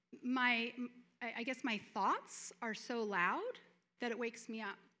I guess my thoughts are so loud that it wakes me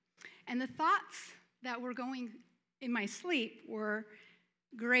up. And the thoughts that were going in my sleep were,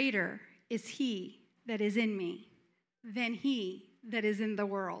 greater is he that is in me than he that is in the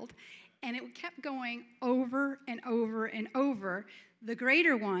world. And it kept going over and over and over. The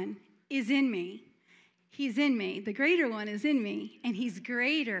greater one is in me. He's in me. The greater one is in me, and he's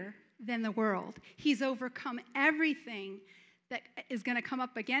greater than the world. He's overcome everything that is going to come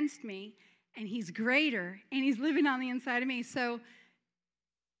up against me, and he's greater, and he's living on the inside of me. So,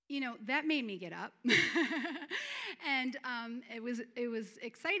 that made me get up. And it was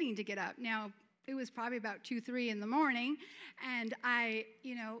exciting to get up. Now, it was probably about 2, 3 in the morning, and I,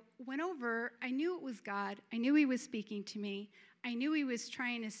 went over. I knew it was God. I knew he was speaking to me. I knew he was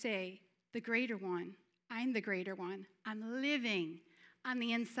trying to say, the greater one. I'm the greater one. I'm living on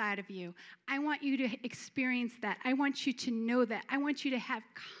the inside of you. I want you to experience that. I want you to know that. I want you to have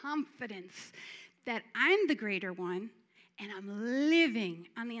confidence that I'm the greater one, and I'm living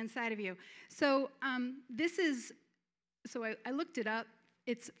on the inside of you. So I looked it up.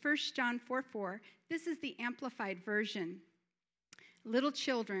 It's 1 John 4:4. This is the Amplified Version. Little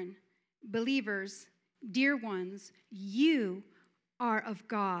children, believers, dear ones, you are of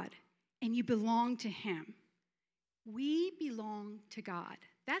God, and you belong to him. We belong to God.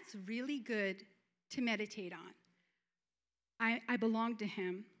 That's really good to meditate on. I belong to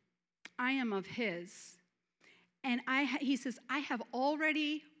him. I am of his. And he says, I have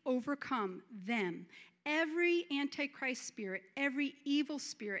already overcome them. Every antichrist spirit, every evil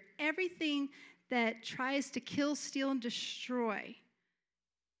spirit, everything that tries to kill, steal, and destroy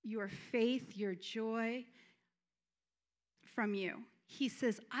your faith, your joy from you. He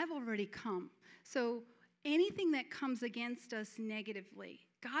says, I've already come. So anything that comes against us negatively,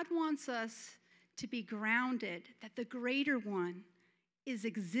 God wants us to be grounded that the greater one is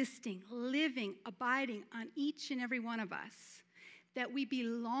existing, living, abiding on each and every one of us, that we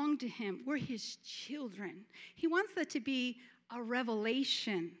belong to him. We're his children. He wants that to be a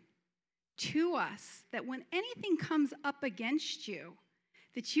revelation to us, that when anything comes up against you,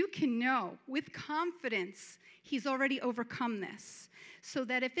 that you can know with confidence he's already overcome this, so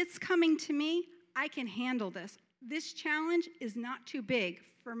that if it's coming to me, I can handle this. This challenge is not too big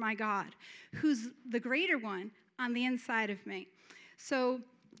for my God, who's the greater one on the inside of me. So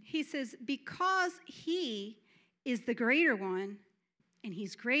he says, because he is the greater one, and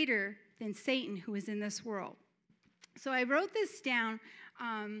he's greater than Satan who is in this world. So I wrote this down.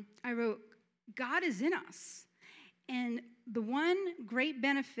 I wrote, God is in us. And the one great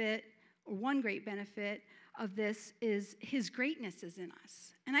benefit of this is his greatness is in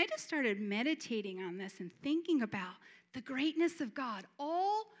us. And I just started meditating on this and thinking about the greatness of God.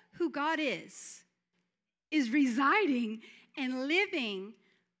 All who God is residing and living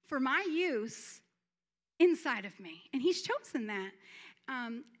for my use inside of me. And he's chosen that.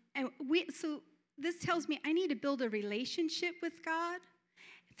 So this tells me I need to build a relationship with God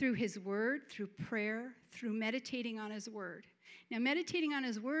through his word, through prayer, through meditating on his word. Now, meditating on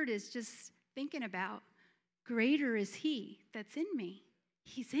his word is just thinking about greater is he that's in me.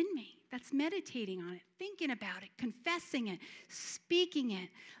 He's in me. That's meditating on it, thinking about it, confessing it, speaking it.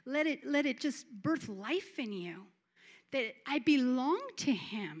 Let it just birth life in you, that I belong to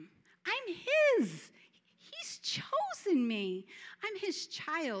him. I'm his. He's chosen me. I'm his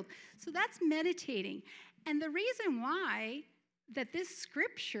child. So that's meditating. And the reason why that this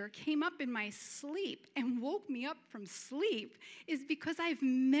scripture came up in my sleep and woke me up from sleep is because I've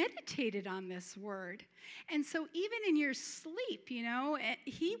meditated on this word. And so even in your sleep,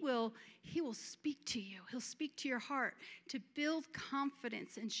 he will speak to you. He'll speak to your heart to build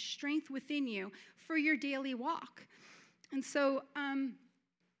confidence and strength within you for your daily walk. And so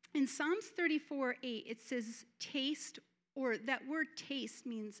in Psalms 34:8, it says taste, or that word taste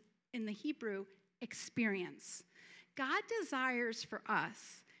means in the Hebrew experience. God desires for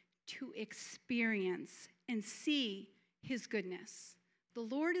us to experience and see his goodness. The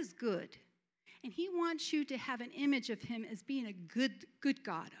Lord is good, and he wants you to have an image of him as being a good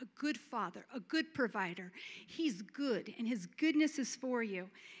God, a good father, a good provider. He's good, and his goodness is for you.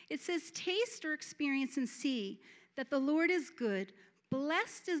 It says, taste or experience and see that the Lord is good.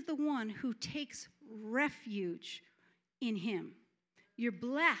 Blessed is the one who takes refuge in him. You're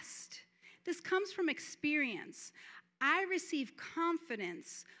blessed. This comes from experience. I receive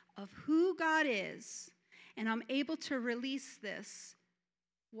confidence of who God is, and I'm able to release this,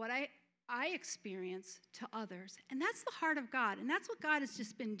 what I experience, to others. And that's the heart of God. And that's what God has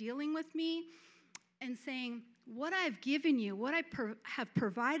just been dealing with me and saying, what I've given you, what I have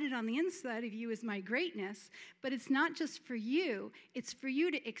provided on the inside of you is my greatness, but it's not just for you. It's for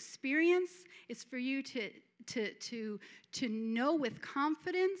you to experience. It's for you to know with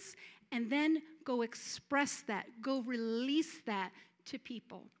confidence, and then go express that, go release that to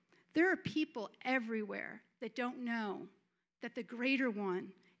people. There are people everywhere that don't know that the greater one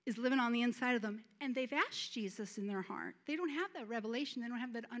is living on the inside of them, and they've asked Jesus in their heart. They don't have that revelation. They don't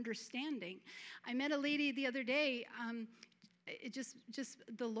have that understanding. I met a lady the other day, just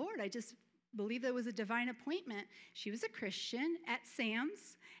the Lord. I just believe there was a divine appointment. She was a Christian at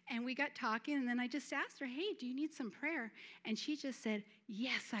Sam's, and we got talking, and then I just asked her, hey, do you need some prayer? And she just said,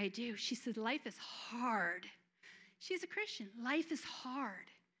 yes, I do. She said, life is hard. She's a Christian. Life is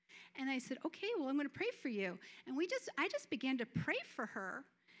hard. And I said, okay, well, I'm going to pray for you. And I just began to pray for her.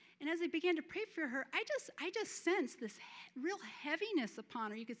 And as I began to pray for her, I just sensed this real heaviness upon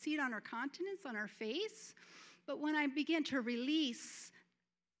her. You could see it on her countenance, on her face. But when I began to release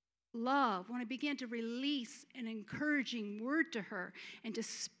love, when I began to release an encouraging word to her and to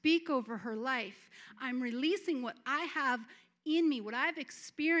speak over her life, I'm releasing what I have in me, what I've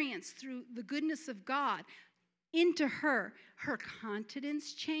experienced through the goodness of God into her. Her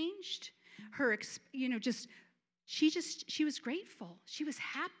countenance changed. She was grateful. She was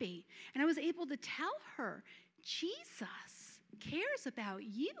happy. And I was able to tell her, Jesus cares about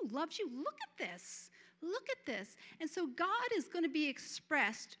you, loves you. Look at this. Look at this. And so God is going to be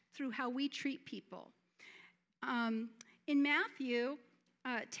expressed through how we treat people. In Matthew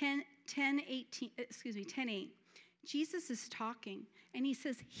 10:8, Jesus is talking, and he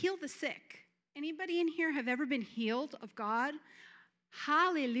says, heal the sick. Anybody in here have ever been healed of God?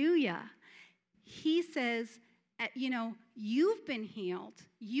 Hallelujah. He says, you've been healed.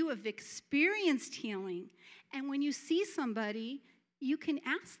 You have experienced healing. And when you see somebody, you can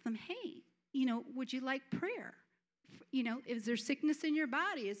ask them, hey, would you like prayer? Is there sickness in your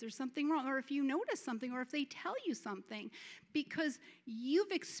body? Is there something wrong? Or if you notice something, or if they tell you something, because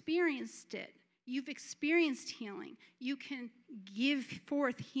you've experienced it. You've experienced healing. You can give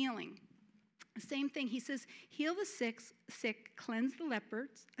forth healing. Same thing, he says, heal the sick, cleanse the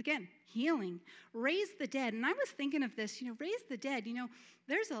lepers. Again, healing. Raise the dead. And I was thinking of this, raise the dead.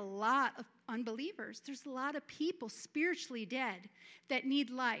 There's a lot of unbelievers. There's a lot of people spiritually dead that need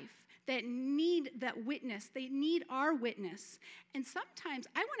life, that need that witness. They need our witness. And sometimes,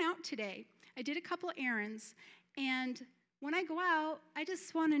 I went out today. I did a couple of errands. And when I go out, I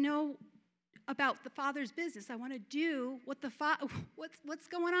just want to know about the Father's business. I want to do what's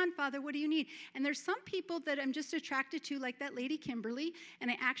going on, Father? What do you need? And there's some people that I'm just attracted to, like that lady Kimberly,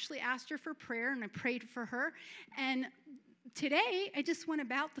 and I actually asked her for prayer, and I prayed for her. And today, I just went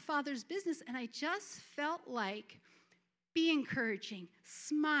about the Father's business, and I just felt like, be encouraging,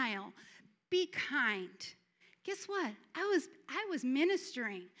 smile, be kind. Guess what? I was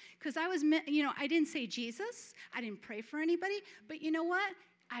ministering, because I didn't say Jesus. I didn't pray for anybody. But you know what?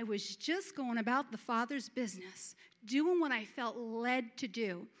 I was just going about the Father's business, doing what I felt led to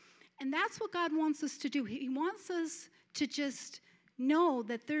do. And that's what God wants us to do. He wants us to just know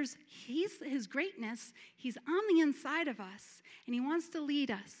that His greatness, He's on the inside of us, and He wants to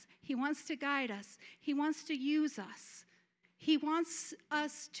lead us. He wants to guide us. He wants to use us. He wants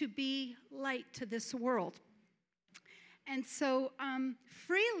us to be light to this world. And so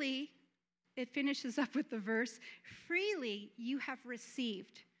freely, it finishes up with the verse, freely you have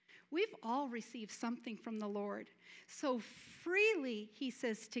received. We've all received something from the Lord. So freely, he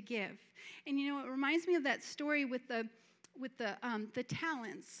says to give. And it reminds me of that story with the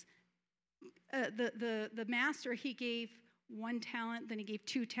talents. The master, he gave 1 talent, then he gave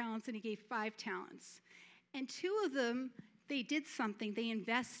 2 talents, and he gave 5 talents. And 2 of them, they did something. They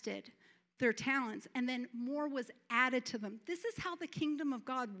invested their talents, and then more was added to them. This is how the kingdom of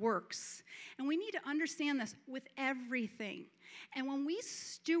God works. And we need to understand this with everything. And when we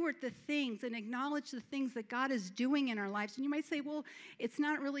steward the things and acknowledge the things that God is doing in our lives, and you might say, well, it's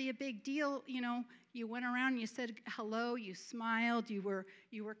not really a big deal. You went around and you said hello, you smiled, you were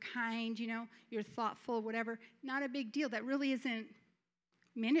kind, you're thoughtful, whatever. Not a big deal. That really isn't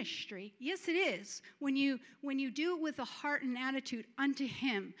ministry. Yes, it is. When you do it with a heart and attitude unto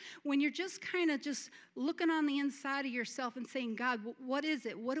Him, when you're just kind of just looking on the inside of yourself and saying, God, what is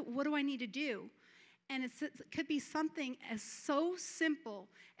it? What do I need to do? And it could be something as so simple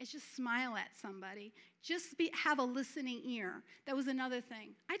as just smile at somebody. Just have a listening ear. That was another thing.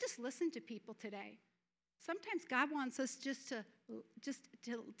 I just listened to people today. Sometimes God wants us just to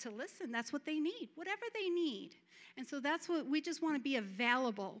listen. That's what they need, whatever they need. And so that's what we just want to be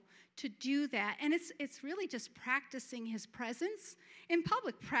available to do that. And it's really just practicing his presence in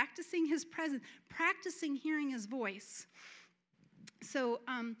public, practicing his presence, practicing hearing his voice. So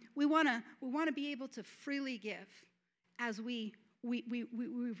we want to be able to freely give as we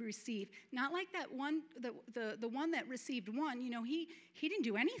receive. Not like that one, the one that received one, he didn't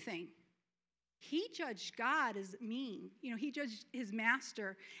do anything. He judged God as mean. He judged his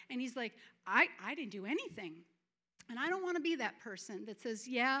master, and he's like, I didn't do anything. And I don't want to be that person that says,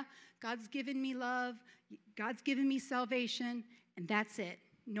 yeah, God's given me love, God's given me salvation, and that's it.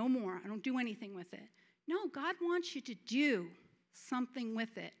 No more. I don't do anything with it. No, God wants you to do something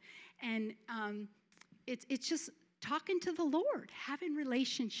with it. And it's just talking to the Lord, having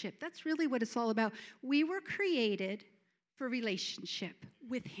relationship. That's really what it's all about. We were created for relationship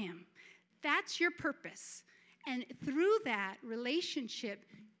with him. That's your purpose. And through that relationship,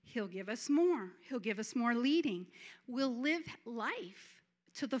 he'll give us more. He'll give us more leading. We'll live life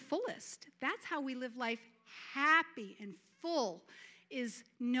to the fullest. That's how we live life happy and full, is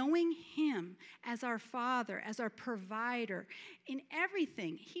knowing him as our Father, as our provider in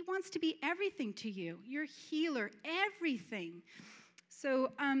everything. He wants to be everything to you, your healer, everything.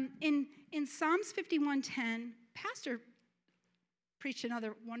 So in Psalms 51:10, Pastor preached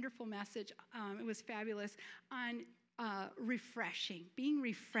another wonderful message. It was fabulous on refreshing, being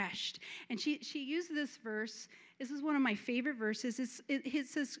refreshed. And she used this verse. This is one of my favorite verses. It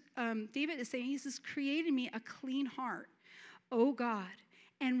says, David is saying, he says, create in me a clean heart, O God,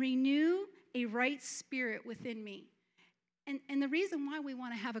 and renew a right spirit within me. And the reason why we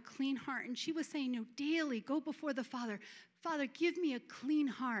want to have a clean heart, and she was saying, daily go before the Father. Father, give me a clean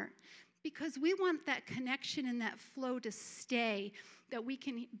heart. Because we want that connection and that flow to stay, that we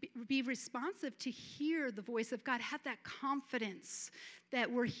can be responsive to hear the voice of God, have that confidence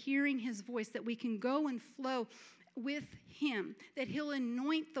that we're hearing his voice, that we can go and flow with him, that he'll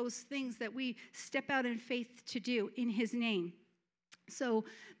anoint those things that we step out in faith to do in his name. So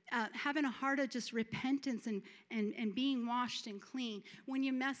having a heart of just repentance and being washed and clean. When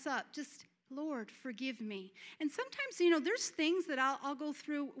you mess up, just, Lord, forgive me. And sometimes, there's things that I'll go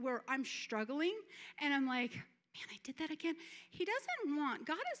through where I'm struggling, and I'm like, man, I did that again.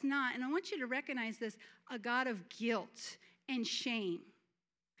 God is not, and I want you to recognize this, a God of guilt and shame.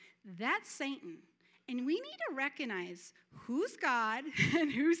 That's Satan. And we need to recognize who's God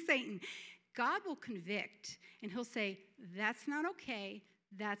and who's Satan. God will convict, and he'll say, that's not okay,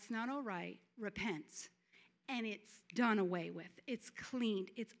 that's not all right, repent. And it's done away with. It's cleaned.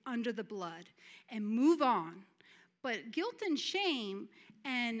 It's under the blood. And move on. But guilt and shame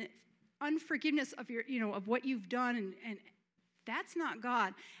and unforgiveness of of what you've done, and that's not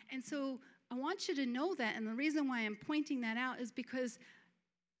God. And so I want you to know that. And the reason why I'm pointing that out is because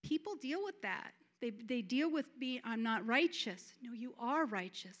people deal with that. They deal with I'm not righteous. No, you are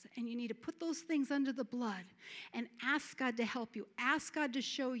righteous. And you need to put those things under the blood and ask God to help you. Ask God to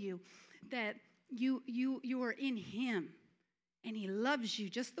show you that you are in him, and he loves you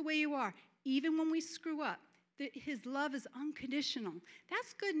just the way you are, even when we screw up. His love is unconditional.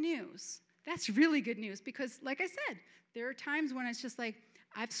 That's good news. That's really good news, because like I said, there are times when it's just like,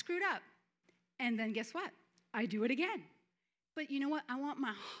 I've screwed up, and then guess what? I do it again. But you know what? I want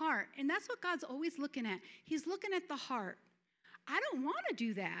my heart, and that's what God's always looking at. He's looking at the heart. I don't want to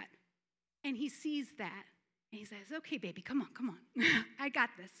do that, and he sees that, and he says, okay, baby, come on. I got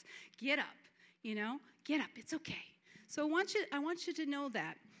this. Get up. Get up. It's okay. So I want you to know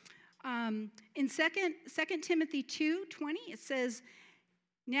that. In 2 Timothy 2:20, it says,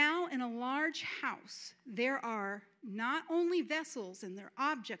 now in a large house there are not only vessels and their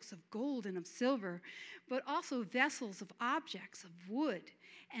objects of gold and of silver, but also vessels of objects of wood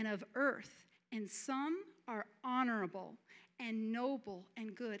and of earth, and some are honorable and noble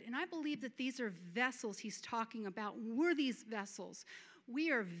and good. And I believe that these are vessels he's talking about. We're these vessels. We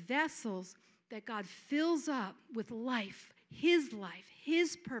are vessels that God fills up with life, his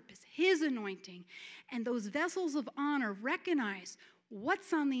purpose, his anointing. And those vessels of honor recognize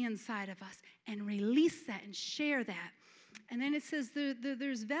what's on the inside of us and release that and share that. And then it says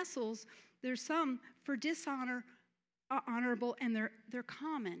there's vessels, there's some for dishonor, honorable, and they're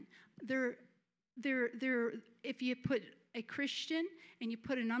common. They're if you put a Christian and you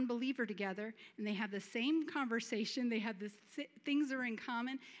put an unbeliever together and they have the same conversation, they have this things are in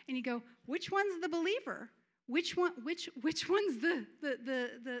common, and you go, which one's the believer? Which one's the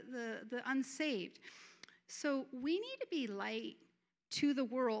unsaved? So we need to be light to the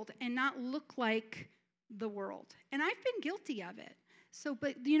world and not look like the world. And I've been guilty of it. So,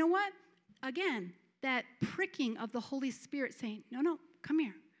 but you know what? Again, that pricking of the Holy Spirit saying, no, come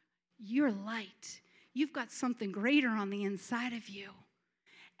here. You're light. You've got something greater on the inside of you.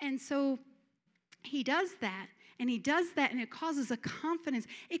 And so he does that. And he does that, and it causes a confidence.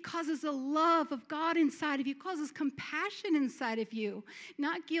 It causes a love of God inside of you. It causes compassion inside of you.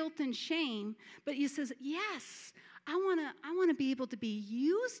 Not guilt and shame, but he says, yes, I want to be able to be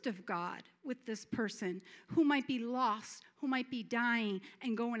used of God with this person who might be lost, who might be dying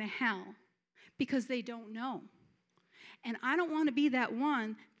and going to hell because they don't know. And I don't want to be that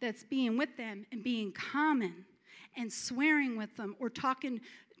one that's being with them and being common and swearing with them or talking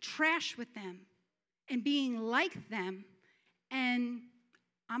trash with them and being like them, and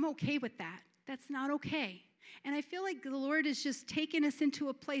I'm okay with that. That's not okay. And I feel like the Lord is just taking us into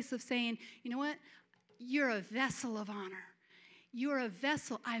a place of saying, you know what? You're a vessel of honor. You're a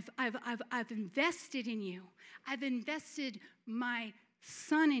vessel. I've invested in you. I've invested my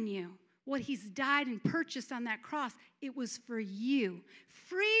son in you. What he's died and purchased on that cross, it was for you.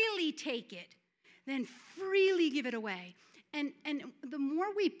 Freely take it, then freely give it away. And the more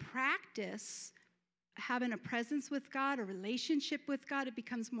we practice having a presence with God, a relationship with God, it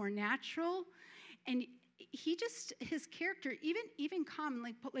becomes more natural. And his character, even common,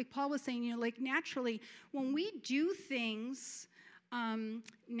 like Paul was saying, like naturally, when we do things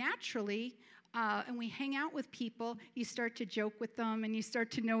naturally, and we hang out with people, you start to joke with them, and you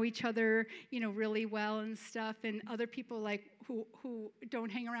start to know each other, really well and stuff. And other people who don't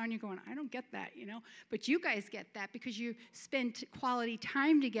hang around you going, I don't get that, But you guys get that because you spend quality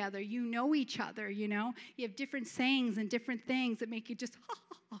time together. You know each other, You have different sayings and different things that make you just,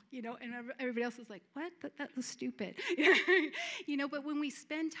 and everybody else is like, what? That was stupid. But when we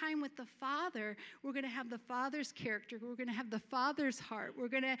spend time with the Father, we're going to have the Father's character. We're going to have the Father's heart. We're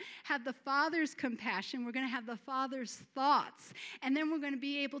going to have the Father's compassion. We're going to have the Father's thoughts. And then we're going to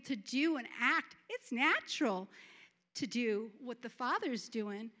be able to do and act. It's natural to do what the Father's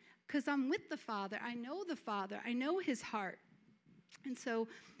doing because I'm with the Father. I know the Father. I know his heart. And so,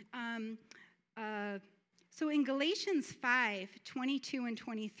 so in Galatians 5:22 and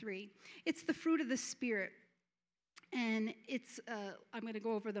 23, it's the fruit of the Spirit. And it's, I'm going to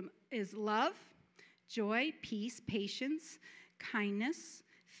go over them, is love, joy, peace, patience, kindness,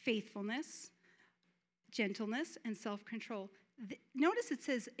 faithfulness, gentleness, and self-control. Notice it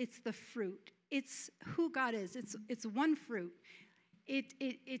says it's the fruit. It's who God is. It's one fruit. It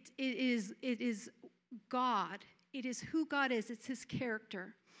is God. It is who God is. It's his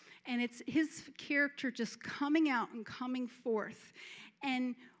character. And it's his character just coming out and coming forth.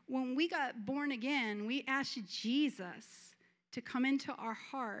 And when we got born again, we asked Jesus to come into our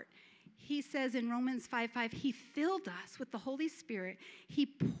heart. He says in Romans 5:5, he filled us with the Holy Spirit. He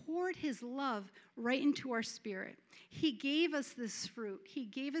poured his love right into our spirit. He gave us this fruit. He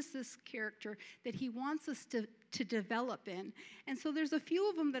gave us this character that he wants us to develop in. And so there's a few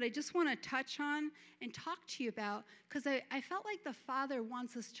of them that I just want to touch on and talk to you about because I felt like the Father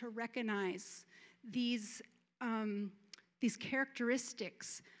wants us to recognize these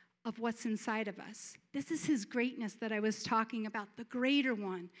characteristics of what's inside of us. This is his greatness that I was talking about, the greater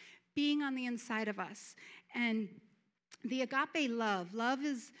one, being on the inside of us. And the agape love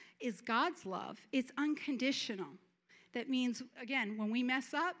is God's love. It's unconditional. That means, again, when we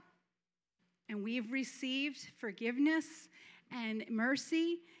mess up and we've received forgiveness and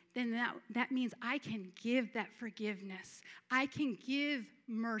mercy, then that means I can give that forgiveness. I can give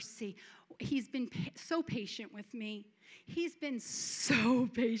mercy. He's been so patient with me. He's been so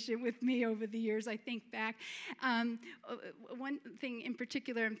patient with me over the years. I think back. One thing in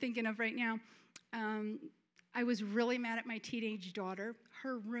particular I'm thinking of right now, I was really mad at my teenage daughter.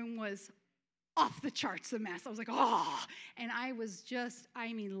 Her room was off the charts a mess. I was like, oh, and I was just,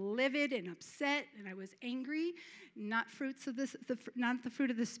 livid and upset, and I was angry. Not not the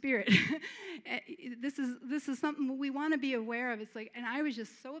fruit of the Spirit. This is something we want to be aware of. It's like, and I was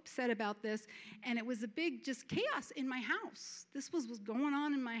just so upset about this, and it was a big just chaos in my house. This was going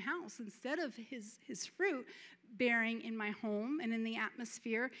on in my house. Instead of his fruit bearing in my home and in the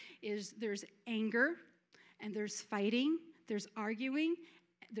atmosphere, there's anger, and there's fighting, there's arguing,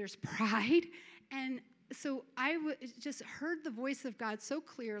 there's pride. And so I just heard the voice of God so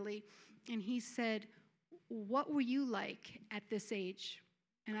clearly, and he said, what were you like at this age?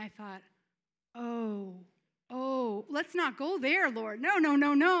 And I thought, oh, let's not go there, Lord.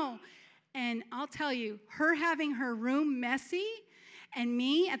 No. And I'll tell you, her having her room messy and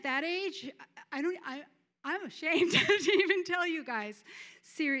me at that age, I'm ashamed to even tell you guys,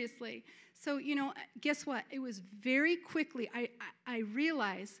 seriously. So, guess what? It was very quickly, I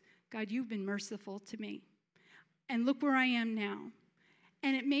realized, God, you've been merciful to me. And look where I am now.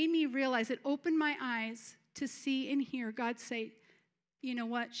 And it made me realize, it opened my eyes to see and hear God say, you know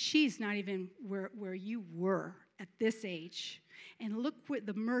what? She's not even where you were at this age. And look at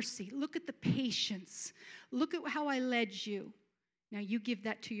the mercy. Look at the patience. Look at how I led you. Now you give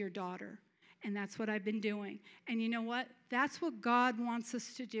that to your daughter. And that's what I've been doing. And you know what? That's what God wants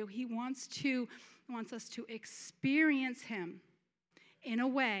us to do. He wants us to experience him in a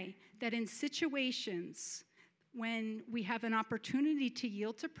way that in situations when we have an opportunity to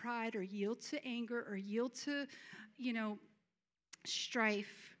yield to pride or yield to anger or yield to,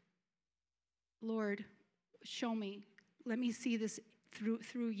 strife, Lord, show me. Let me see this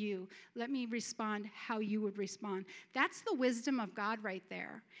through you. Let me respond how you would respond. That's the wisdom of God right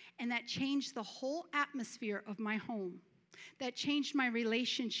there. And that changed the whole atmosphere of my home. That changed my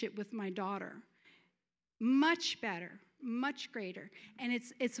relationship with my daughter. Much better, much greater. And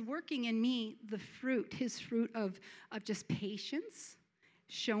it's working in me, his fruit of just patience,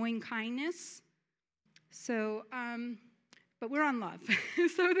 showing kindness. So, but we're on love.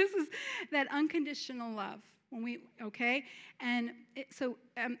 So this is that unconditional love. And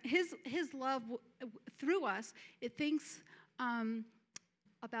his love through us, it thinks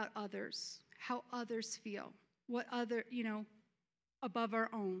about others, how others feel, what other, above our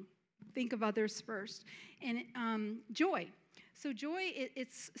own. Think of others first. And joy. So joy,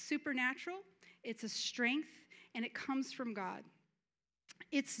 it's supernatural, it's a strength, and it comes from God.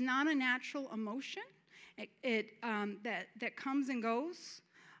 It's not a natural emotion that comes and goes.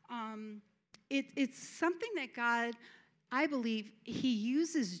 It's something that God, I believe, he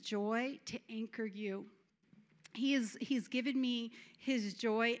uses joy to anchor you. He's given me his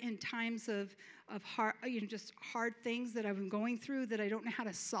joy in times of hard, just hard things that I've been going through that I don't know how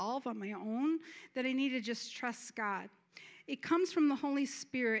to solve on my own, that I need to just trust God. It comes from the Holy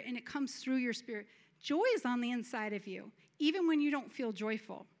Spirit, and it comes through your spirit. Joy is on the inside of you, even when you don't feel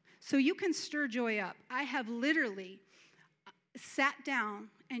joyful. So you can stir joy up. I have literally sat down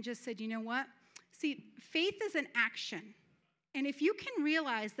and just said, you know what? See, faith is an action. And if you can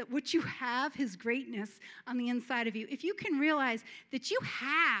realize that what you have is greatness on the inside of you, if you can realize that you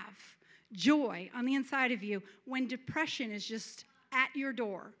have joy on the inside of you when depression is just at your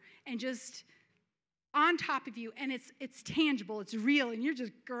door and just on top of you, and it's tangible, it's real, and you're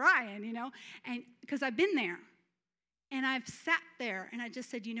just crying, and because I've been there. And I've sat there, and I just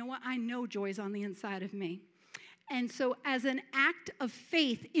said, you know what? I know joy's on the inside of me. And so as an act of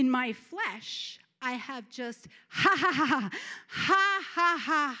faith in my flesh, I have just ha, ha, ha, ha, ha,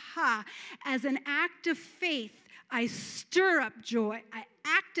 ha, ha. As an act of faith, I stir up joy. I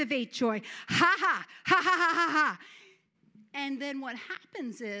activate joy. Ha, ha, ha, ha, ha, ha, ha. And then what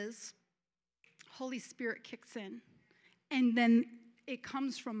happens is Holy Spirit kicks in. And then it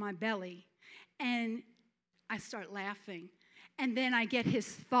comes from my belly. And I start laughing. And then I get his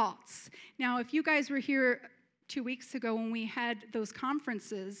thoughts. Now, if you guys were here 2 weeks ago when we had those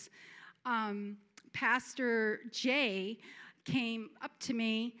conferences, Pastor Jay came up to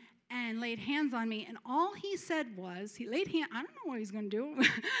me and laid hands on me, and all he said was, I don't know what he's going to do.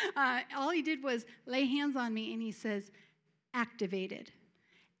 All he did was lay hands on me, and he says, activated.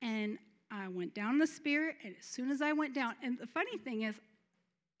 And I went down in the spirit, and as soon as I went down, and the funny thing is,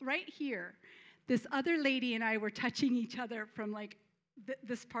 right here, this other lady and I were touching each other from like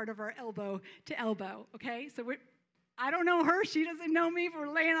this part of our elbow to elbow, okay? So I don't know her. She doesn't know me.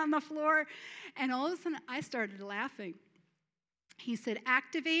 We're laying on the floor. And all of a sudden, I started laughing. He said,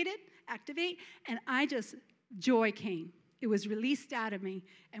 activate, and joy came. It was released out of me.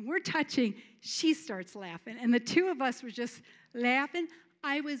 And we're touching. She starts laughing. And the two of us were just laughing.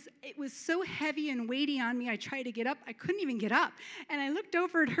 It was so heavy and weighty on me. I tried to get up. I couldn't even get up. And I looked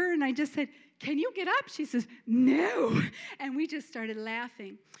over at her, and I just said, can you get up? She says, no. And we just started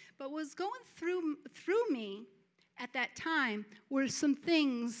laughing. But what was going through me at that time were some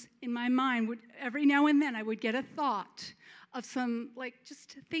things in my mind. Every now and then I would get a thought of some,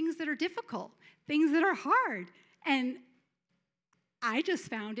 just things that are difficult, things that are hard. And I just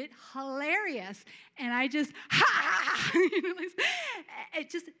found it hilarious. And I just,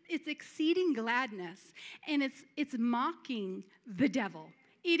 it's exceeding gladness. And it's mocking the devil.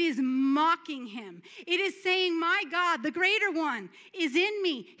 It is mocking him. It is saying, my God, the greater one is in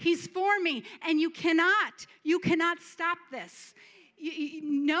me. He's for me. And you cannot stop this.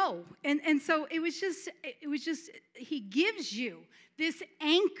 No. And so it was just, he gives you this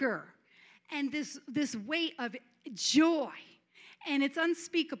anchor and this weight of joy. And it's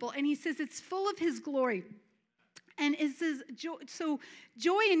unspeakable. And he says it's full of his glory. And it says,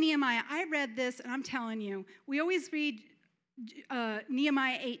 joy in Nehemiah. I read this, and I'm telling you, we always read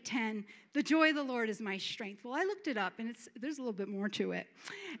Nehemiah 8:10, the joy of the Lord is my strength. Well, I looked it up, and there's a little bit more to it.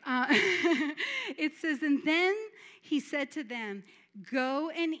 It says, and then he said to them, go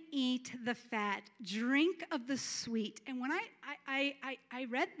and eat the fat, drink of the sweet. And when I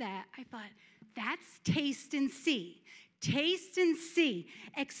read that, I thought, that's taste and see. Taste and see.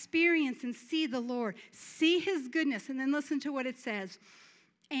 Experience and see the Lord. See his goodness. And then listen to what it says.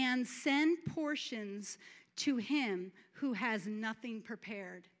 And send portions to him who has nothing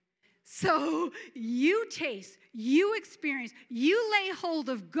prepared. So you taste, you experience, you lay hold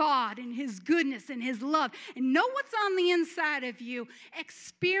of God and his goodness and his love and know what's on the inside of you.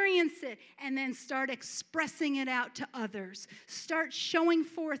 Experience it and then start expressing it out to others. Start showing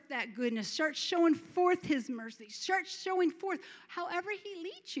forth that goodness. Start showing forth his mercy. Start showing forth however he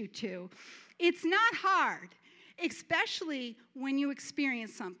leads you to. It's not hard. Especially when you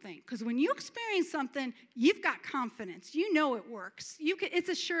experience something. Because when you experience something, you've got confidence. You know it works. It's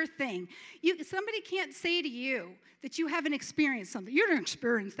a sure thing. Somebody can't say to you that you haven't experienced something. You didn't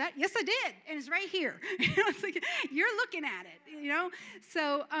experience that. Yes, I did. And it's right here. It's like, you're looking at it,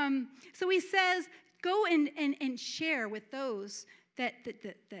 So he says, go and share with those that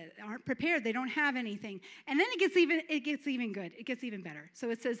aren't prepared. They don't have anything. And then it gets even good. It gets even better.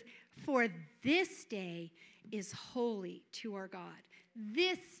 So it says, for this day is holy to our God.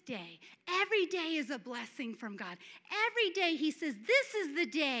 This day. Every day is a blessing from God. Every day he says, this is the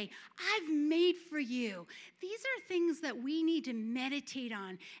day I've made for you. These are things that we need to meditate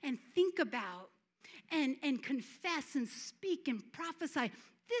on and think about and confess and speak and prophesy.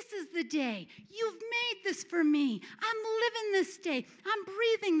 This is the day. You've made this for me. I'm living this day. I'm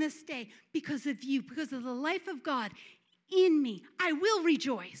breathing this day because of you, because of the life of God in me. I will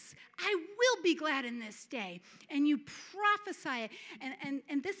rejoice. I will be glad in this day. And you prophesy it.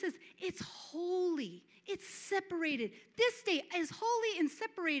 And this is, it's holy. It's separated. This day is holy and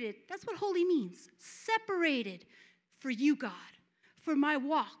separated. That's what holy means. Separated for you, God. For my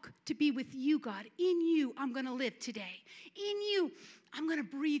walk to be with you, God. In you, I'm going to live today. In you, I'm going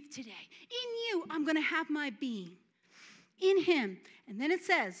to breathe today. In you, I'm going to have my being. In him. And then it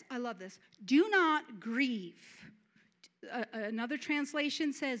says, I love this, do not grieve. Another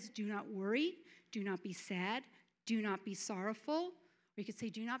translation says, do not worry, do not be sad, do not be sorrowful. Or you could say,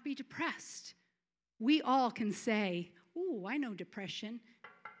 do not be depressed. We all can say, ooh, I know depression.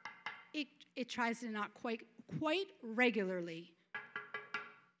 It tries to not quite regularly.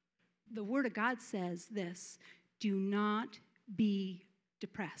 The Word of God says this, do not be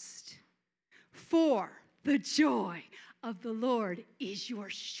depressed. For the joy of the Lord is your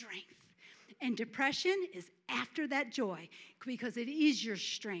strength. And depression is after that joy because it is your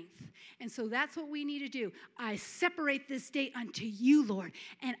strength. And so that's what we need to do. I separate this day unto you, Lord,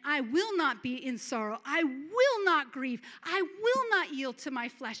 and I will not be in sorrow. I will not grieve. I will not yield to my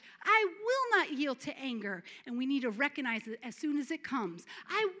flesh. I will not yield to anger. And we need to recognize it as soon as it comes.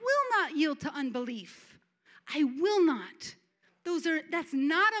 I will not yield to unbelief. I will not. That's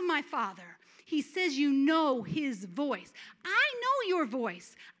not of my Father. He says you know his voice. I know your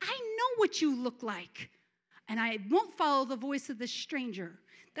voice. I know what you look like. And I won't follow the voice of the stranger.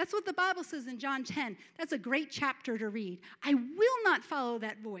 That's what the Bible says in John 10. That's a great chapter to read. I will not follow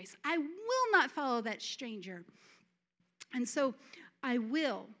that voice. I will not follow that stranger. And so I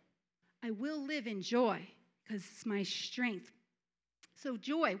will live in joy because it's my strength. So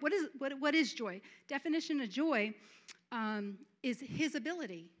joy, what is joy? Definition of joy is his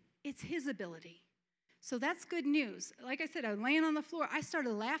ability. It's his ability. So that's good news. Like I said, I was laying on the floor. I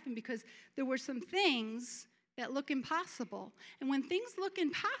started laughing because there were some things that look impossible. And when things look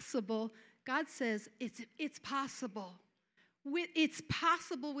impossible, God says, it's possible. It's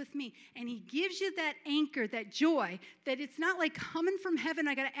possible with me. And he gives you that anchor, that joy, that it's not like coming from heaven.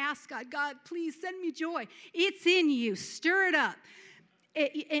 I got to ask God, God, please send me joy. It's in you. Stir it up.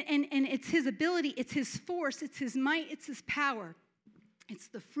 And it's his ability. It's his force. It's his might. It's his power. It's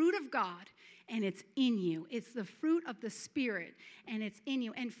the fruit of God, and it's in you. It's the fruit of the Spirit, and it's in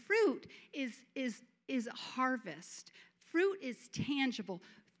you. And fruit is a harvest. Fruit is tangible.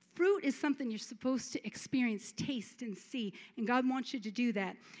 Fruit is something you're supposed to experience, taste, and see, and God wants you to do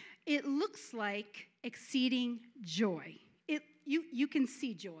that. It looks like exceeding joy. You can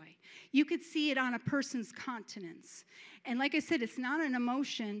see joy. You could see it on a person's countenance. And like I said, it's not an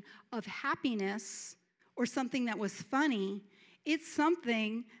emotion of happiness or something that was funny. It's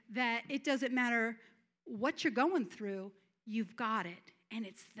something that it doesn't matter what you're going through, you've got it, and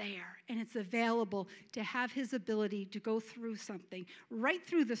it's there, and it's available to have his ability to go through something, right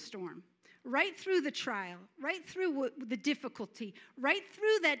through the storm, right through the trial, right through the difficulty, right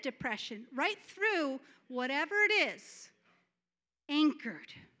through that depression, right through whatever it is.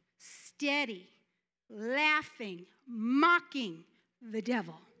 anchored, steady, laughing, mocking the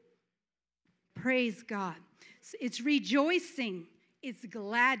devil. Praise God. It's rejoicing. It's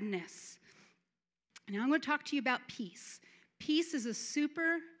gladness. Now I'm going to talk to you about peace. Peace is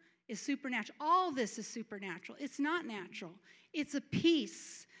supernatural. All this is supernatural. It's not natural. It's a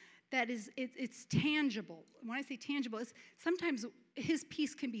peace that it's tangible. When I say tangible, it's sometimes his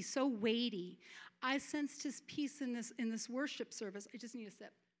peace can be so weighty. I sensed his peace in this worship service. I just need a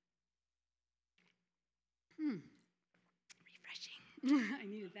sip. Refreshing. I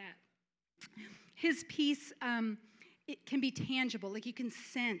needed that. His peace, it can be tangible. Like you can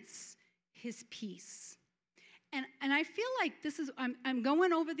sense his peace. And I feel like I'm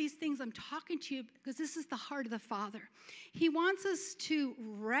going over these things. I'm talking to you because this is the heart of the Father. He wants us to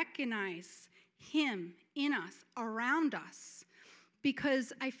recognize him in us, around us,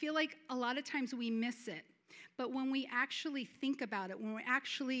 because I feel like a lot of times we miss it. But when we actually think about it, when we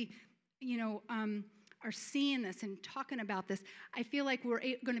actually, are seeing this and talking about this, I feel like we're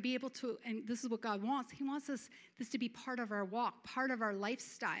going to be able to, and this is what God wants. He wants this to be part of our walk, part of our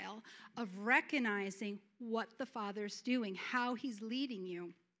lifestyle of recognizing what the Father's doing, how he's leading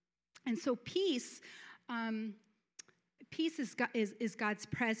you. And so peace is God's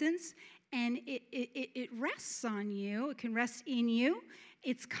presence, and it rests on you. It can rest in you.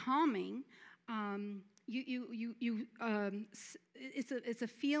 It's calming. It's a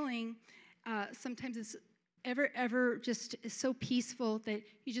feeling. Sometimes it's ever just so peaceful that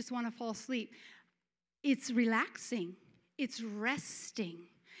you just want to fall asleep. It's relaxing. It's resting.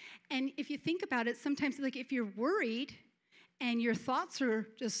 And if you think about it, sometimes like if you're worried and your thoughts are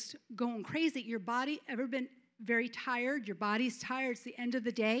just going crazy, your body ever been very tired? Your body's tired. It's the end of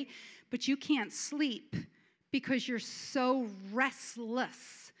the day, but you can't sleep because you're so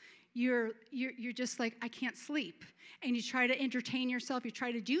restless. You're just like, I can't sleep. And you try to entertain yourself, you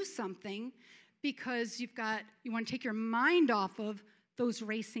try to do something because you want to take your mind off of those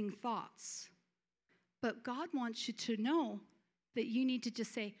racing thoughts. But God wants you to know that you need to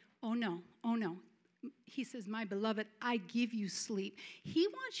just say, oh no. He says, my beloved, I give you sleep. He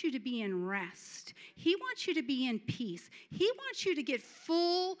wants you to be in rest. He wants you to be in peace. He wants you to get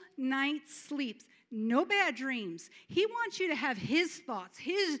full night's sleeps. No bad dreams. He wants you to have his thoughts,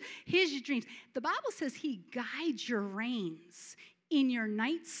 his dreams. The Bible says he guides your reins in your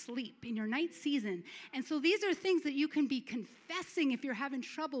night sleep, in your night season. And so these are things that you can be confessing if you're having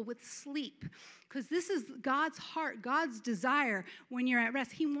trouble with sleep, because this is God's heart, God's desire when you're at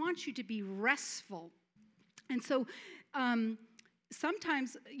rest. He wants you to be restful. And so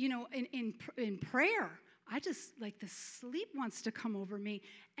sometimes, in prayer, I just, like, the sleep wants to come over me,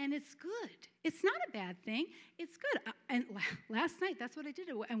 and it's good. It's not a bad thing. It's good. And last night, that's what I did.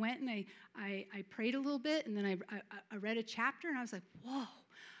 I went and I prayed a little bit, and then I read a chapter, and I was like, whoa.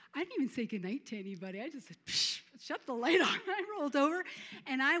 I didn't even say goodnight to anybody. I just said, psh, shut the light on. I rolled over,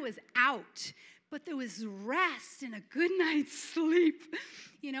 and I was out. But there was rest and a good night's sleep,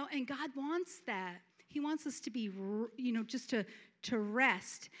 and God wants that. He wants us to be, just to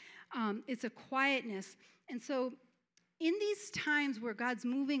rest. It's a quietness. And so in these times where God's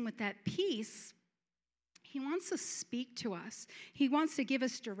moving with that peace, he wants to speak to us. He wants to give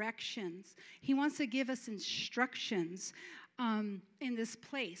us directions. He wants to give us instructions in this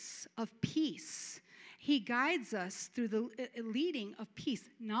place of peace. He guides us through the leading of peace,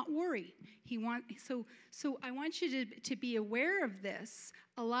 not worry. So I want you to be aware of this.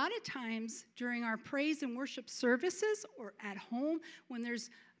 A lot of times during our praise and worship services or at home, when there's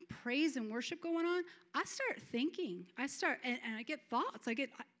praise and worship going on, I start thinking. And I get thoughts. I get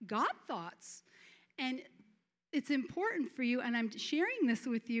God thoughts. And it's important for you, and I'm sharing this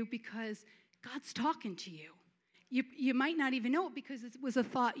with you because God's talking to you. You might not even know it because it was a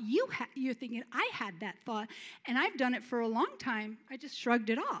thought you're thinking, I had that thought, and I've done it for a long time. I just shrugged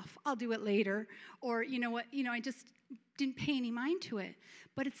it off. I'll do it later. Or, you know what, I just didn't pay any mind to it.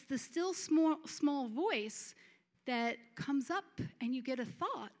 But it's the still small voice that comes up and you get a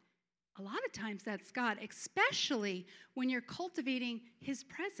thought. A lot of times that's God, especially when you're cultivating his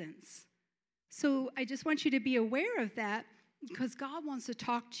presence. So I just want you to be aware of that, because God wants to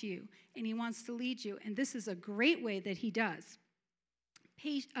talk to you and he wants to lead you. And this is a great way that he does.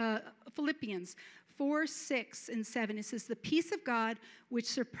 Philippians 4:6-7, it says, the peace of God, which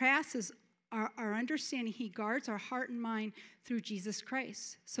surpasses our understanding, he guards our heart and mind through Jesus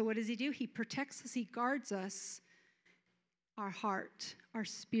Christ. So what does he do? He protects us. He guards us, our heart, our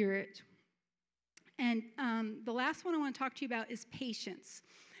spirit. And the last one I want to talk to you about is patience.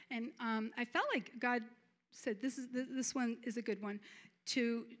 And I felt like God said this one is a good one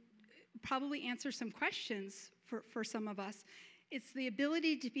to probably answer some questions for some of us. It's the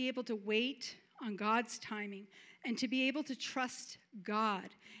ability to be able to wait on God's timing and to be able to trust God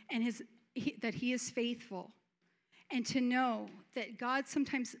and that he is faithful, and to know that God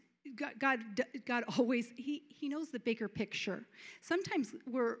sometimes, God always, he knows the bigger picture. Sometimes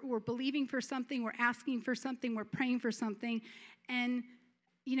we're believing for something, we're asking for something, we're praying for something, and,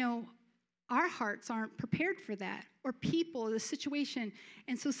 our hearts aren't prepared for that, or people, the situation.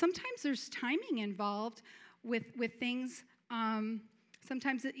 And so sometimes there's timing involved with things,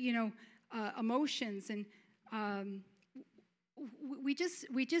 sometimes, emotions, and we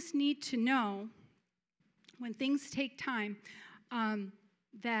just need to know when things take time,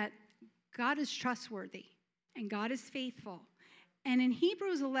 that God is trustworthy and God is faithful. And in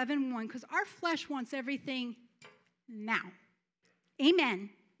Hebrews 11:1, because our flesh wants everything now. Amen.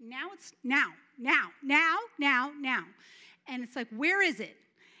 Now it's now. And it's like, where is it?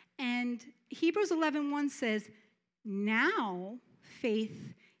 And Hebrews 11:1 says, now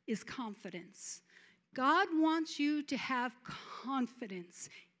faith is confidence. God wants you to have confidence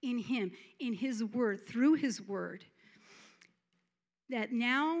in him, in his word, through his word. That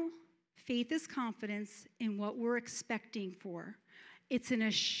now faith is confidence in what we're expecting for. It's an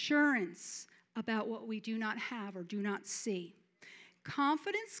assurance about what we do not have or do not see.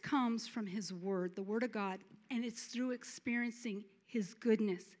 Confidence comes from his word, the word of God, and it's through experiencing his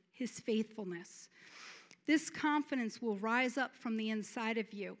goodness, his faithfulness. This confidence will rise up from the inside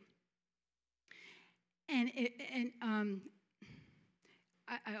of you.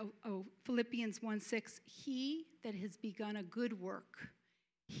 Philippians 1:6, he that has begun a good work,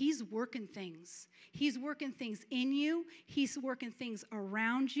 he's working things. He's working things in you. He's working things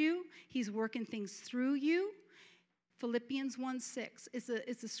around you. He's working things through you. Philippians 1:6 is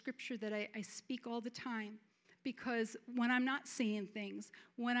a scripture that I speak all the time, because when I'm not seeing things,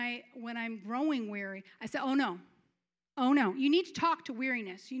 when I'm growing weary, I say, oh no. You need to talk to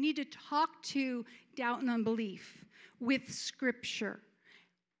weariness. You need to talk to doubt and unbelief with scripture.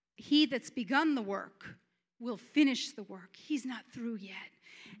 He that's begun the work will finish the work. He's not through yet.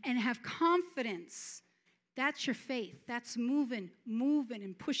 And have confidence. That's your faith. That's moving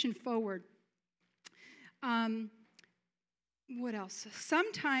and pushing forward. What else?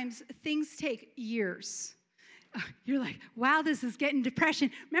 Sometimes things take years. You're like, wow, this is getting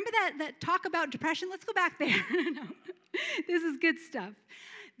depression. Remember that talk about depression? Let's go back there. No. This is good stuff.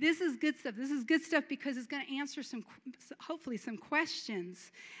 This is good stuff because it's going to answer hopefully some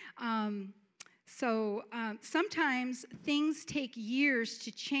questions. Sometimes things take years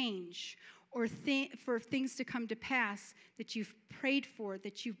to change, or for things to come to pass that you've prayed for,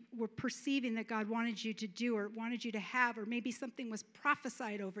 that you were perceiving that God wanted you to do or wanted you to have, or maybe something was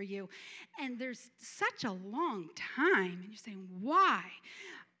prophesied over you. And there's such a long time, and you're saying, why?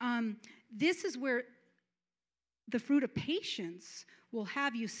 This is where the fruit of patience will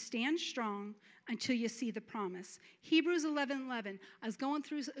have you stand strong until you see the promise. Hebrews 11:11. I was going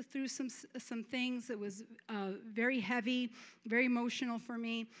through some things that was very heavy, very emotional for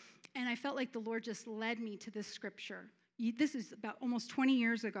me, and I felt like the Lord just led me to this scripture. This is about almost 20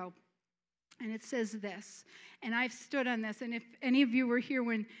 years ago, and it says this, and I've stood on this, and if any of you were here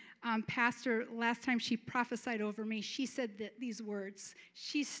when Pastor, last time she prophesied over me, she said these words.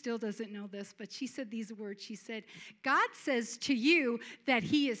 She still doesn't know this, but she said these words. She said, God says to you that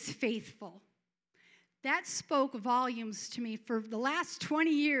he is faithful. That spoke volumes to me. For the last 20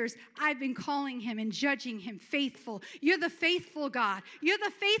 years, I've been calling him and judging him faithful. You're the faithful God. You're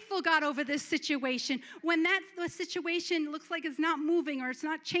the faithful God over this situation. When the situation looks like it's not moving, or it's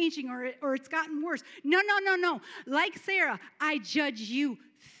not changing, or it's gotten worse. No. Like Sarah, I judge you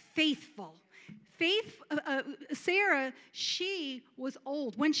faithful. Sarah, she was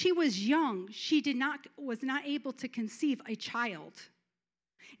old. When she was young, she was not able to conceive a child.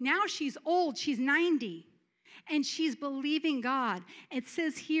 Now she's old, she's 90, and she's believing God. It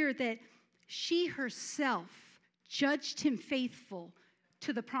says here that she herself judged him faithful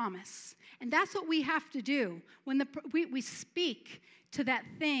to the promise. And that's what we have to do. When we speak to that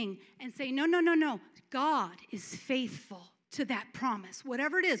thing and say, no, God is faithful to that promise.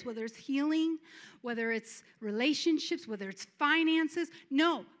 Whatever it is, whether it's healing, whether it's relationships, whether it's finances,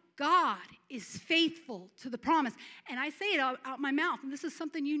 no, God is faithful to the promise. And I say it out my mouth, and this is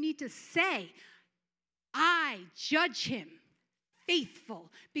something you need to say. I judge him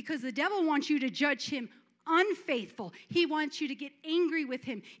faithful, because the devil wants you to judge him unfaithful. He wants you to get angry with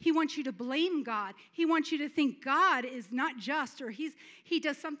him. He wants you to blame God. He wants you to think God is not just, or he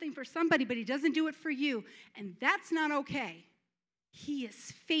does something for somebody, but he doesn't do it for you. And that's not okay. He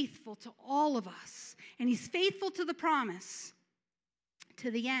is faithful to all of us, and he's faithful to the promise, to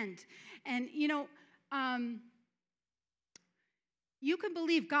the end. And, You can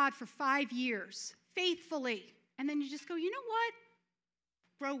believe God for 5 years faithfully, and then you just go, you know what?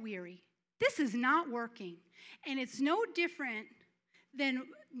 Grow weary. This is not working. And it's no different than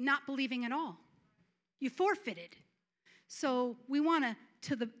not believing at all. You forfeited. So we want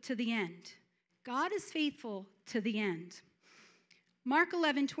to the end. God is faithful to the end. Mark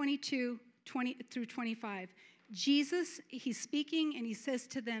 11:22 through 25. Jesus, he's speaking and he says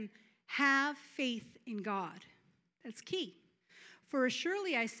to them, have faith in God. That's key. For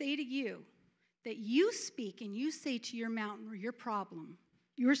surely I say to you that you speak and you say to your mountain or your problem,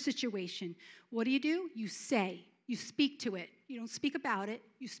 your situation, what do? You say, you speak to it. You don't speak about it,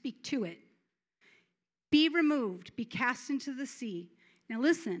 you speak to it. Be removed, be cast into the sea. Now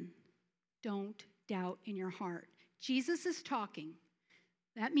listen, don't doubt in your heart. Jesus is talking.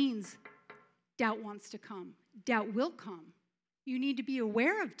 That means doubt wants to come. Doubt will come. You need to be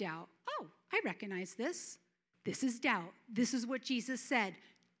aware of doubt. Oh, I recognize this. This is doubt. This is what Jesus said.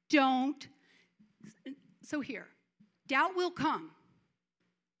 Don't. So here, doubt will come.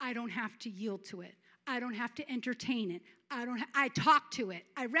 I don't have to yield to it. I don't have to entertain it. I talk to it.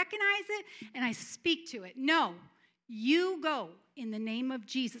 I recognize it and I speak to it. No, you go in the name of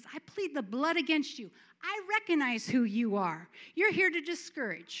Jesus. I plead the blood against you. I recognize who you are. You're here to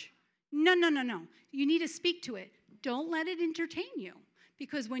discourage. No. You need to speak to it. Don't let it entertain you,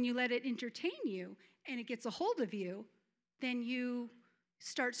 because when you let it entertain you and it gets a hold of you, then you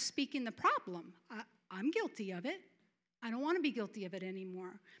start speaking the problem. I'm guilty of it. I don't want to be guilty of it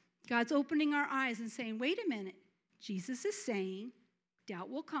anymore. God's opening our eyes and saying, wait a minute. Jesus is saying doubt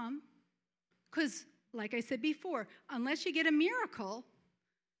will come, because like I said before, unless you get a miracle,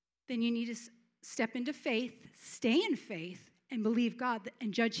 then you need to step into faith, stay in faith, and believe God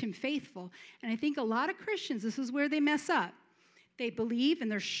and judge him faithful. And I think a lot of Christians, this is where they mess up. They believe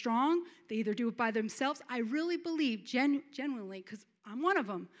and they're strong. They either do it by themselves. I really believe genuinely, because I'm one of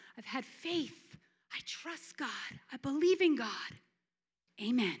them. I've had faith. I trust God. I believe in God.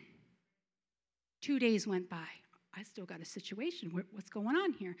 Amen. 2 days went by. I still got a situation. What's going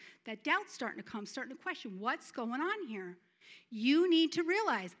on here? That doubt's starting to come, starting to question, what's going on here? You need to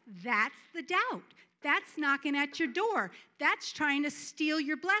realize that's the doubt. That's knocking at your door. That's trying to steal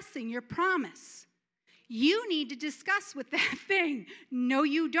your blessing, your promise. You need to discuss with that thing. No,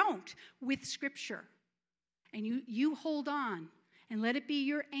 you don't, with Scripture. And you hold on and let it be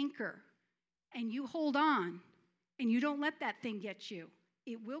your anchor. And you hold on and you don't let that thing get you.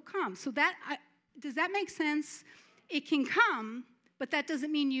 It will come. So does that make sense? It can come, but that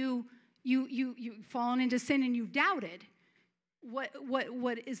doesn't mean you've fallen into sin and you've doubted.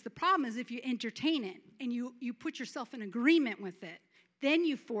 What is the problem is if you entertain it and you put yourself in agreement with it, then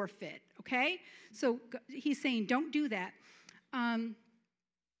you forfeit, okay? So he's saying don't do that.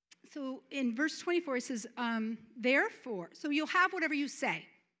 So in verse 24, he says, therefore, so you'll have whatever you say,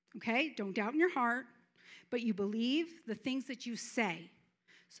 okay? Don't doubt in your heart, but you believe the things that you say.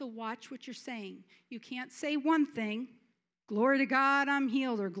 So watch what you're saying. You can't say one thing, glory to God, I'm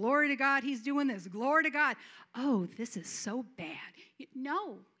healed, or glory to God, he's doing this, glory to God. Oh, this is so bad.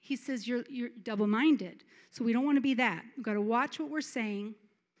 No, he says you're double-minded. So we don't want to be that. We've got to watch what we're saying.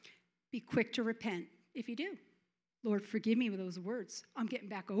 Be quick to repent if you do. Lord, forgive me with those words. I'm getting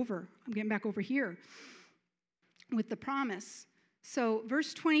back over here with the promise. So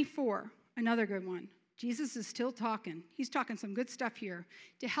verse 24, another good one. Jesus is still talking. He's talking some good stuff here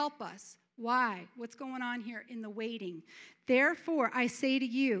to help us. Why? What's going on here in the waiting? Therefore, I say to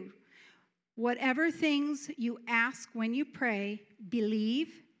you, whatever things you ask when you pray, believe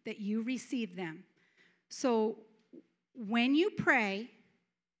that you receive them. So when you pray,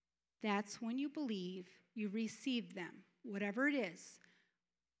 that's when you believe you receive them, whatever it is.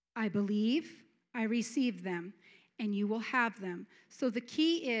 I believe, I receive them, and you will have them. So the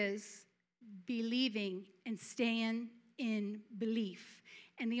key is believing and staying in belief.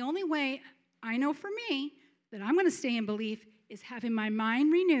 And the only way I know for me that I'm going to stay in belief is having my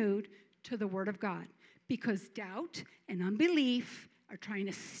mind renewed to the Word of God, because doubt and unbelief are trying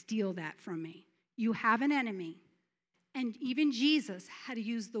to steal that from me. You have an enemy. And even Jesus had to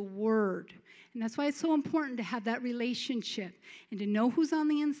use the Word. And that's why it's so important to have that relationship and to know who's on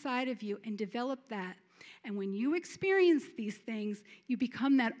the inside of you and develop that. And when you experience these things, you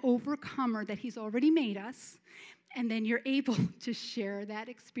become that overcomer that he's already made us. And then you're able to share that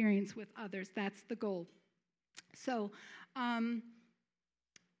experience with others. That's the goal. So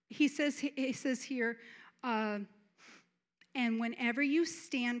he says here, and whenever you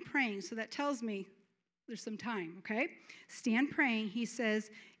stand praying, so that tells me there's some time, okay? Stand praying. He says,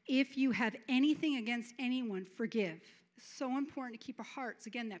 if you have anything against anyone, forgive. It's so important to keep our hearts,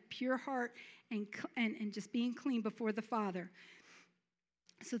 again, that pure heart and just being clean before the Father.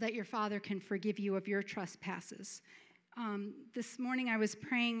 so that your Father can forgive you of your trespasses. This morning I was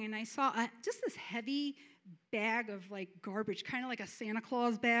praying and I saw just this heavy bag of like garbage, kind of like a Santa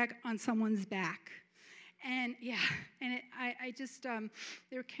Claus bag on someone's back. And I just,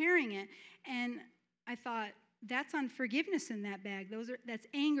 they were carrying it. And I thought, that's unforgiveness in that bag. That's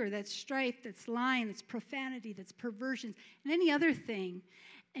anger, that's strife, that's lying, that's profanity, that's perversions, and any other thing.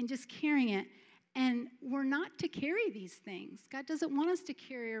 And just carrying it. And we're not to carry these things. God doesn't want us to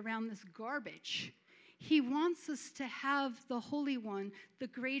carry around this garbage. He wants us to have the Holy One, the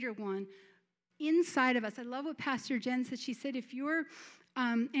greater one, inside of us. I love what Pastor Jen said. She said, if you're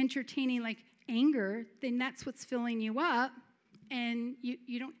entertaining like anger, then that's what's filling you up, and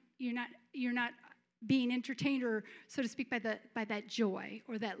you're not being entertained, or so to speak, by that joy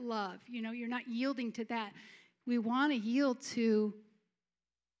or that love. You're not yielding to that. We want to yield to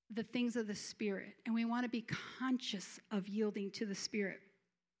the things of the Spirit, and we want to be conscious of yielding to the Spirit.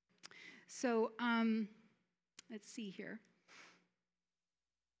 So let's see here.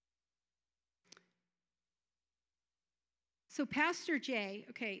 So Pastor Jay,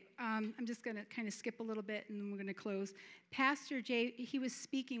 I'm just going to kind of skip a little bit, and then we're going to close. Pastor Jay, he was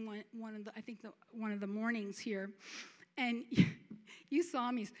speaking one of the mornings here, and you saw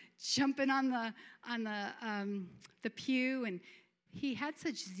him. He's jumping on the pew, and he had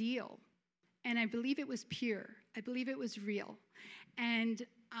such zeal, and I believe it was pure. I believe it was real. And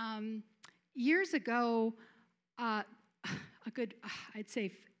years ago, a good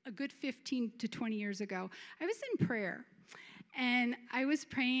 15 to 20 years ago, I was in prayer. And I was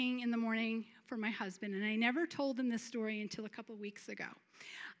praying in the morning for my husband, and I never told him this story until a couple weeks ago.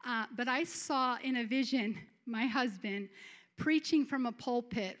 But I saw in a vision my husband preaching from a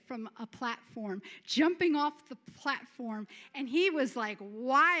pulpit, from a platform, jumping off the platform, and he was like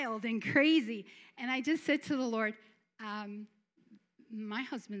wild and crazy. And I just said to the Lord, my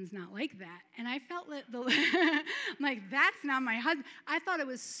husband's not like that. And I felt that I'm like, that's not my husband. I thought it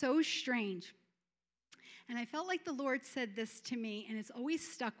was so strange. And I felt like the Lord said this to me, and it's always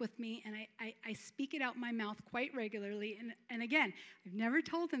stuck with me, and I speak it out my mouth quite regularly. And again, I've never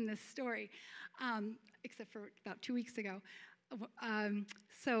told him this story, except for about 2 weeks ago.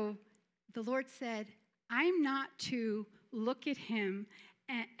 So the Lord said, I'm not to look at him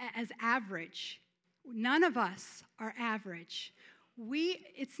as average. None of us are average.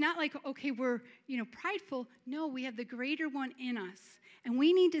 It's not like, okay, we're, prideful. No, we have the greater one in us. And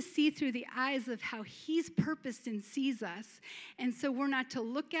we need to see through the eyes of how he's purposed and sees us. And so we're not to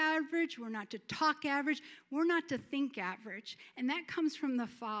look average. We're not to talk average. We're not to think average. And that comes from the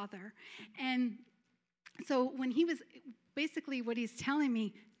Father. And so when he was, basically what he's telling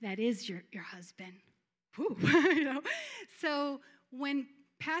me, that is your husband. Whew. So when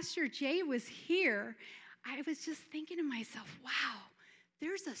Pastor Jay was here, I was just thinking to myself, wow,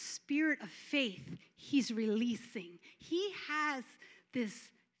 there's a spirit of faith he's releasing. He has this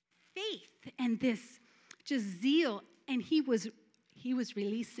faith and this just zeal, and he was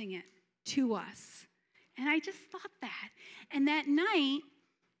releasing it to us. And I just thought that. And that night,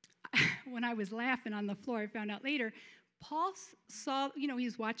 when I was laughing on the floor, I found out later, Paul saw, he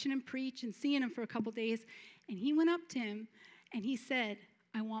was watching him preach and seeing him for a couple days, and he went up to him and he said,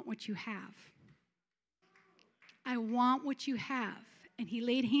 I want what you have. I want what you have. And he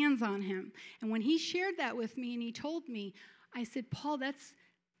laid hands on him. And when he shared that with me and he told me, I said, Paul, that's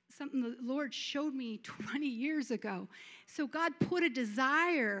something the Lord showed me 20 years ago. So God put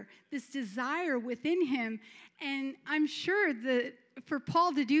this desire within him. And I'm sure that for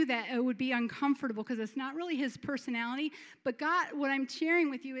Paul to do that, it would be uncomfortable because it's not really his personality. But God, what I'm sharing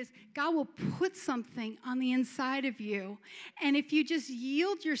with you is God will put something on the inside of you. And if you just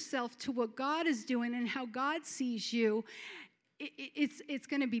yield yourself to what God is doing and how God sees you, it's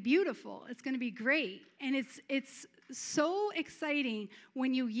going to be beautiful. It's going to be great. And it's so exciting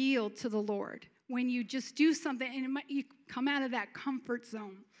when you yield to the Lord, when you just do something and you come out of that comfort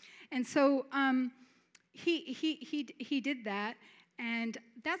zone. And so he did that. And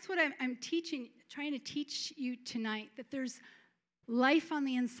that's what I'm trying to teach you tonight, that there's life on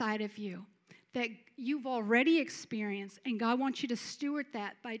the inside of you that you've already experienced, and God wants you to steward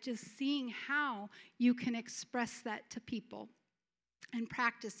that by just seeing how you can express that to people and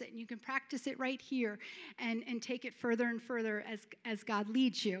practice it. And you can practice it right here and take it further and further as God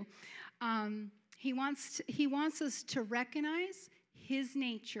leads you. He wants us to recognize his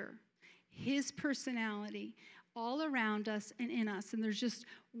nature, his personality, all around us and in us. And there's just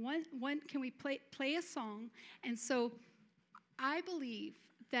one can we play a song? And so I believe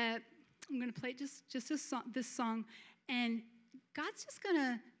that I'm going to play just this song, and God's just going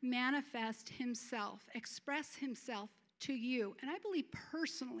to manifest himself, express himself to you, and I believe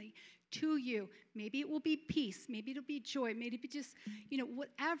personally to you. Maybe it will be peace. Maybe it'll be joy. Maybe it'll be just,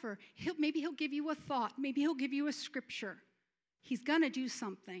 whatever. Maybe he'll give you a thought. Maybe he'll give you a scripture. He's going to do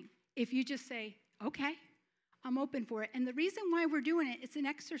something if you just say, okay, I'm open for it. And the reason why we're doing it, it's an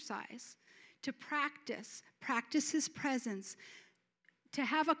exercise to practice his presence, to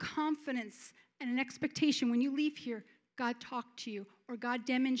have a confidence and an expectation when you leave here, God talked to you, or God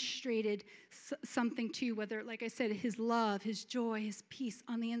demonstrated something to you, whether, like I said, his love, his joy, his peace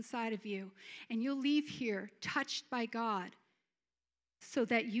on the inside of you. And you'll leave here touched by God so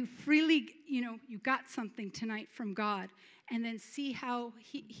that you freely, you got something tonight from God. And then see how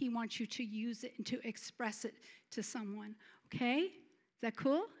he wants you to use it and to express it to someone. Okay? Is that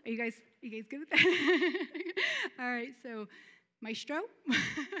cool? Are you guys good with that? All right, so Maestro.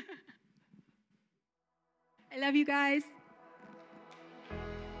 I love you guys.